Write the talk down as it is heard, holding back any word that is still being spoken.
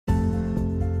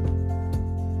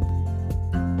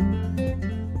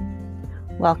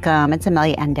Welcome, it's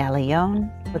Amelia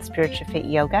Andaleon with Spiritual Fit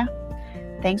Yoga.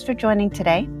 Thanks for joining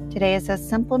today. Today is a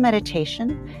simple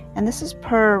meditation, and this is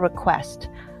per request.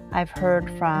 I've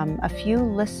heard from a few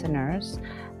listeners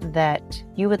that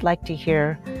you would like to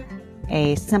hear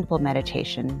a simple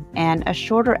meditation and a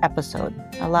shorter episode.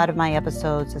 A lot of my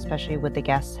episodes, especially with the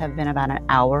guests, have been about an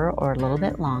hour or a little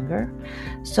bit longer.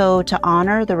 So to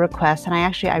honor the request, and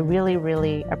I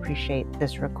really appreciate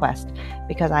this request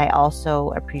because I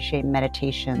also appreciate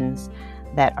meditations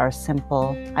that are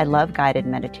simple. I love guided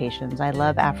meditations. I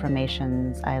love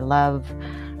affirmations. I love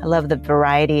the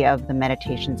variety of the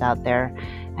meditations out there.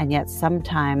 And yet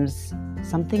sometimes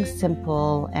something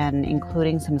simple and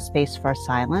including some space for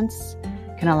silence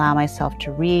can allow myself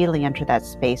to really enter that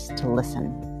space to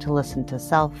listen to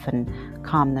self and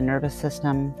calm the nervous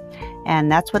system.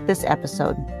 And that's what this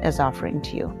episode is offering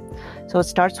to you. So it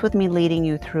starts with me leading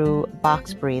you through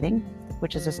box breathing,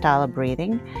 which is a style of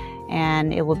breathing.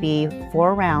 And it will be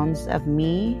 4 rounds of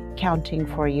me counting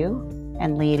for you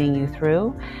and leading you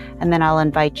through. And then I'll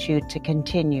invite you to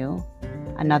continue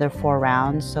another 4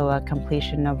 rounds, so a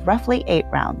completion of roughly 8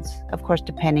 rounds, of course,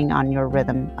 depending on your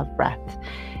rhythm of breath.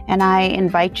 And I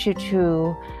invite you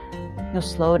to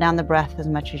slow down the breath as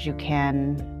much as you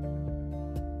can.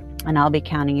 And I'll be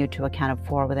counting you to a count of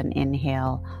 4 with an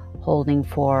inhale, holding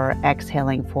 4,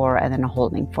 exhaling 4, and then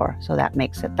holding 4. So that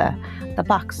makes it the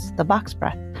box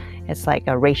breath. It's like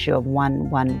a ratio of 1,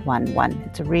 1, 1, 1.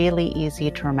 It's really easy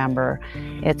to remember.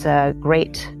 It's a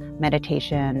great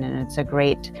meditation, and it's a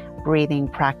great breathing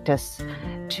practice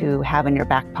to have in your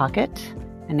back pocket.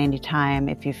 And anytime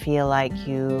if you feel like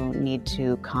you need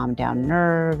to calm down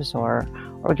nerves or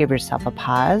give yourself a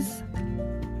pause.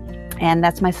 And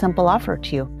that's my simple offer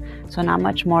to you. So not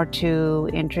much more to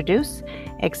introduce,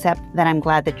 except that I'm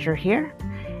glad that you're here.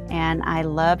 And I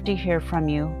love to hear from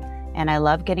you. And I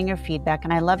love getting your feedback.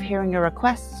 And I love hearing your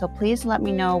requests. So please let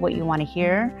me know what you want to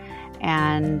hear.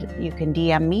 And you can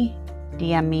DM me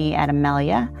at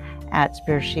Amelia at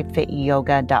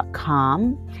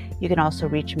spirituallyfityoga.com. You can also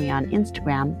reach me on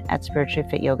Instagram at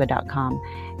spirituallyfityoga.com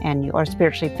or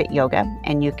Spiritually Fit Yoga,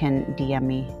 and you can DM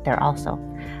me there also.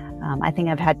 I think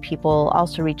I've had people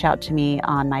also reach out to me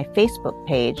on my Facebook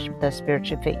page, the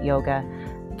Spiritually Fit Yoga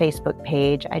Facebook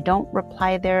page. I don't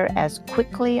reply there as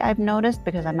quickly, I've noticed,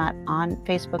 because I'm not on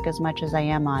Facebook as much as I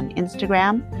am on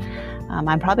Instagram.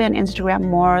 I'm probably on Instagram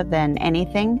more than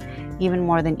anything, even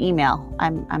more than email.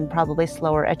 I'm probably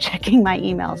slower at checking my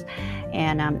emails.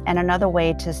 And another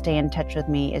way to stay in touch with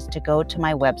me is to go to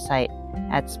my website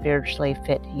at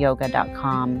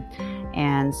spirituallyfityoga.com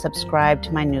and subscribe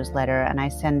to my newsletter. And I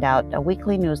send out a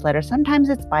weekly newsletter. Sometimes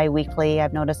it's bi-weekly.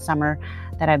 I've noticed summer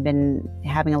that I've been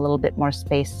having a little bit more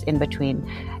space in between.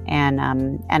 And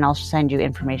I'll send you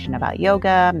information about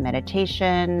yoga,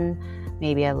 meditation,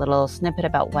 maybe a little snippet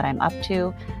about what I'm up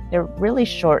to. They're really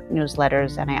short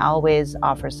newsletters, and I always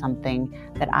offer something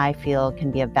that I feel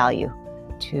can be of value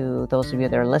to those of you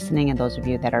that are listening and those of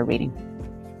you that are reading.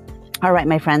 All right,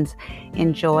 my friends,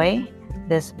 enjoy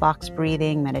this box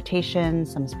breathing meditation,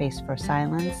 some space for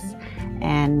silence,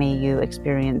 and may you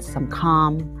experience some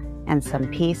calm and some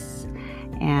peace.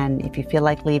 And if you feel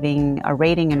like leaving a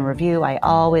rating and review, I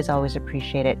always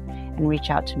appreciate it, and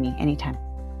reach out to me anytime.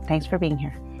 Thanks for being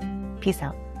here. Peace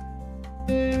out.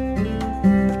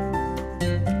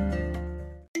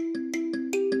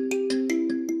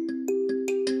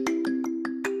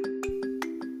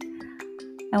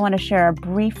 I want to share a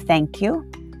brief thank you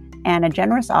and a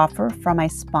generous offer from my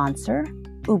sponsor,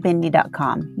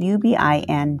 ubindi.com,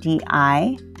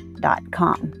 ubindi.com.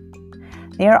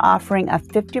 They are offering a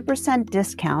 50%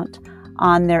 discount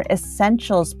on their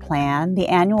Essentials plan, the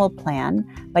annual plan,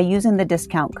 by using the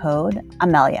discount code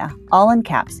Amelia, all in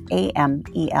caps,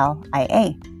 AMELIA.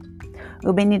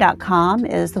 Ubindi.com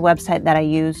is the website that I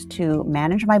use to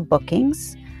manage my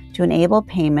bookings, to enable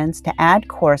payments, to add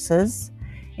courses.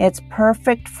 It's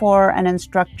perfect for an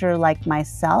instructor like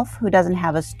myself who doesn't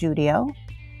have a studio.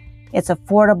 It's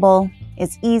affordable.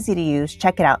 It's easy to use.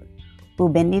 Check it out,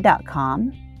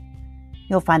 ubindi.com.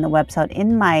 You'll find the website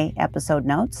in my episode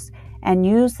notes, and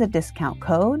use the discount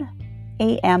code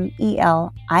AMELIA,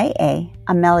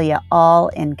 Amelia, all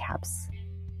in caps.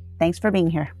 Thanks for being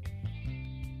here.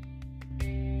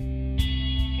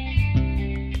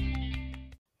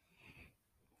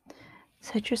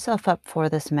 Set yourself up for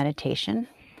this meditation,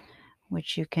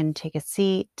 which you can take a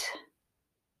seat.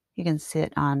 You can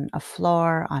sit on a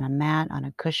floor, on a mat, on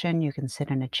a cushion. You can sit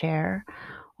in a chair,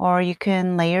 or you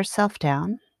can lay yourself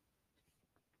down.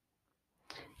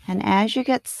 And as you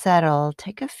get settled,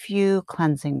 take a few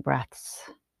cleansing breaths.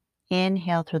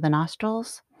 Inhale through the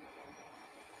nostrils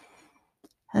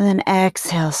And then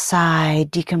exhale, sigh,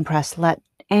 decompress, let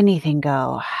anything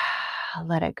go.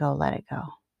 Let it go, let it go.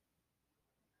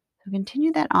 So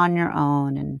continue that on your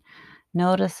own and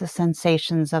notice the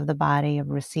sensations of the body of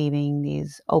receiving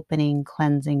these opening,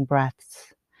 cleansing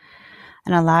breaths.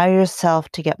 And allow yourself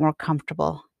to get more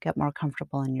comfortable. Get more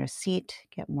comfortable in your seat.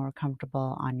 Get more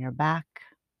comfortable on your back.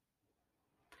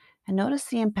 And notice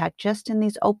the impact just in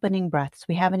these opening breaths.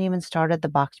 We haven't even started the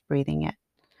box breathing yet.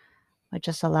 But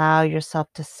just allow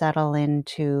yourself to settle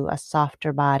into a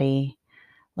softer body,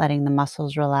 letting the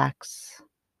muscles relax,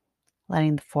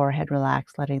 letting the forehead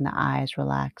relax, letting the eyes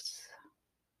relax.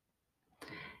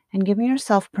 And giving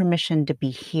yourself permission to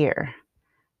be here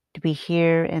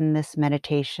in this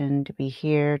meditation, to be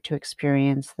here to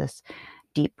experience this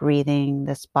deep breathing,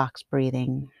 this box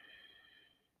breathing.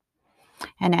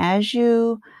 And as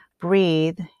you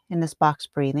breathe in this box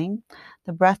breathing,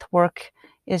 the breath work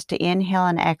is to inhale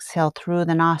and exhale through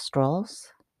the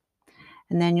nostrils,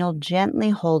 and then you'll gently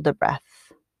hold the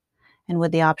breath, and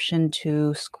with the option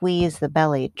to squeeze the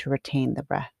belly to retain the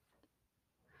breath.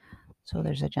 So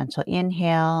there's a gentle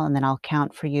inhale, and then I'll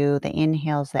count for you the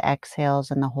inhales, the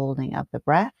exhales, and the holding of the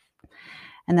breath.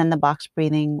 And then the box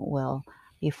breathing will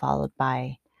be followed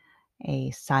by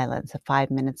a silence,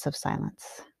 5 minutes of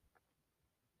silence.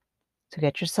 So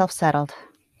get yourself settled.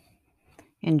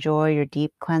 Enjoy your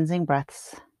deep cleansing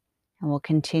breaths, and we'll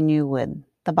continue with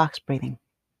the box breathing.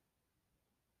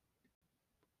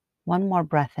 One more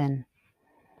breath in.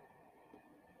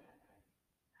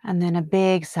 And then a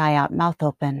big sigh out, mouth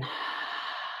open.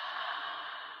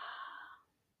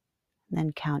 And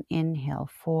then count inhale,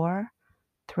 4,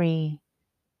 3,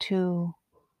 2,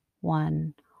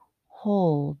 1.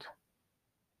 Hold.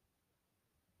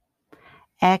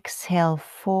 Exhale,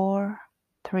 4,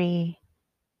 3,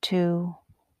 2,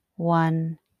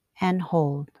 1, and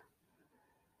hold.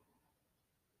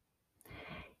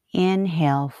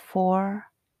 Inhale, 4,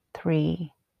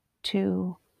 3,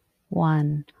 2,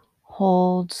 1.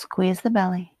 Hold, squeeze the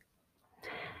belly.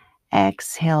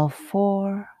 Exhale,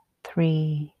 4,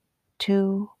 3,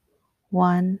 2,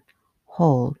 1.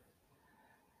 Hold.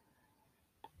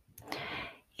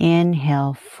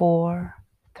 Inhale, 4,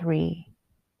 3,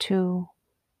 2,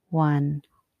 1.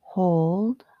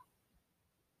 Hold.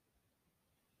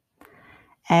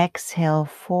 Exhale,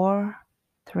 4,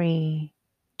 3,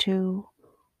 2,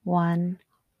 1.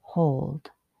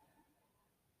 Hold.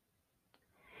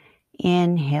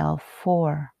 Inhale,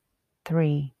 4,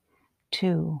 3,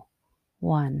 2,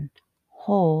 1.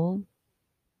 Hold.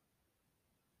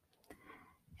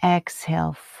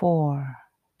 Exhale, 4,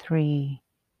 3,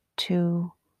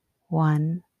 2,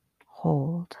 1.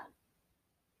 Hold.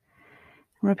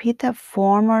 Repeat that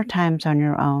 4 more times on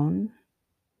your own.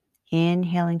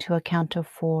 Inhaling to a count of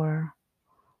 4.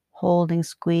 Holding,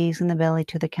 squeezing the belly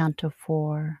to the count of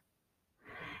 4.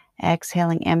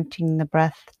 Exhaling, emptying the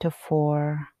breath to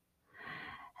 4.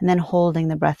 And then holding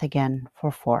the breath again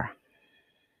for 4.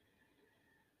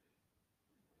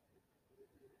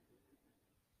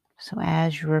 So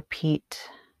as you repeat,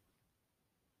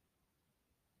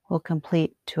 we'll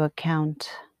complete to a count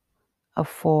of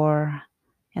 4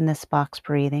 in this box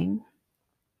breathing.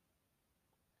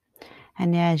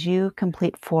 And as you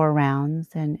complete 4 rounds,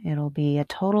 then it'll be a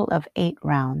total of 8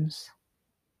 rounds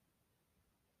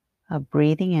of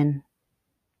breathing in,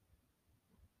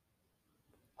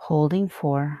 holding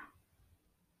 4,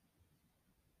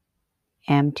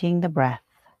 emptying the breath,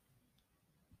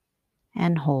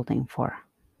 and holding 4.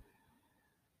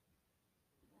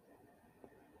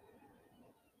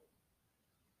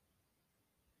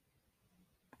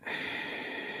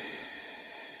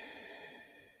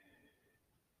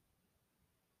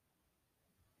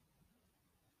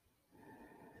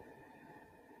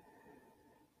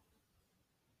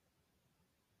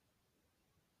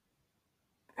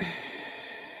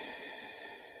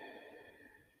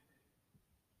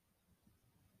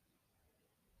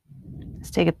 Let's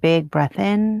take a big breath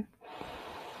in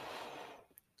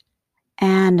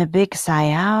and a big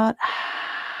sigh out.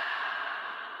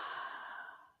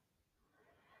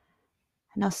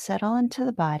 Now settle into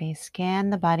the body, scan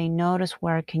the body, notice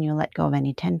where can you let go of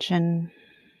any tension.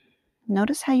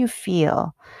 Notice how you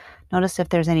feel. Notice if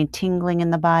there's any tingling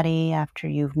in the body after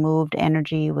you've moved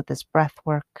energy with this breath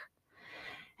work.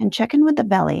 And check in with the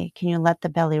belly. Can you let the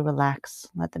belly relax?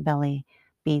 Let the belly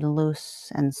be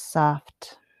loose and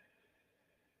soft.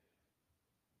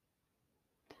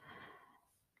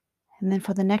 And then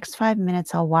for the next 5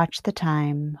 minutes, I'll watch the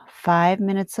time. 5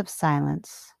 minutes of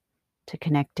silence to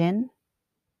connect in,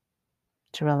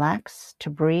 to relax,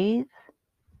 to breathe,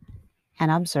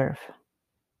 and observe.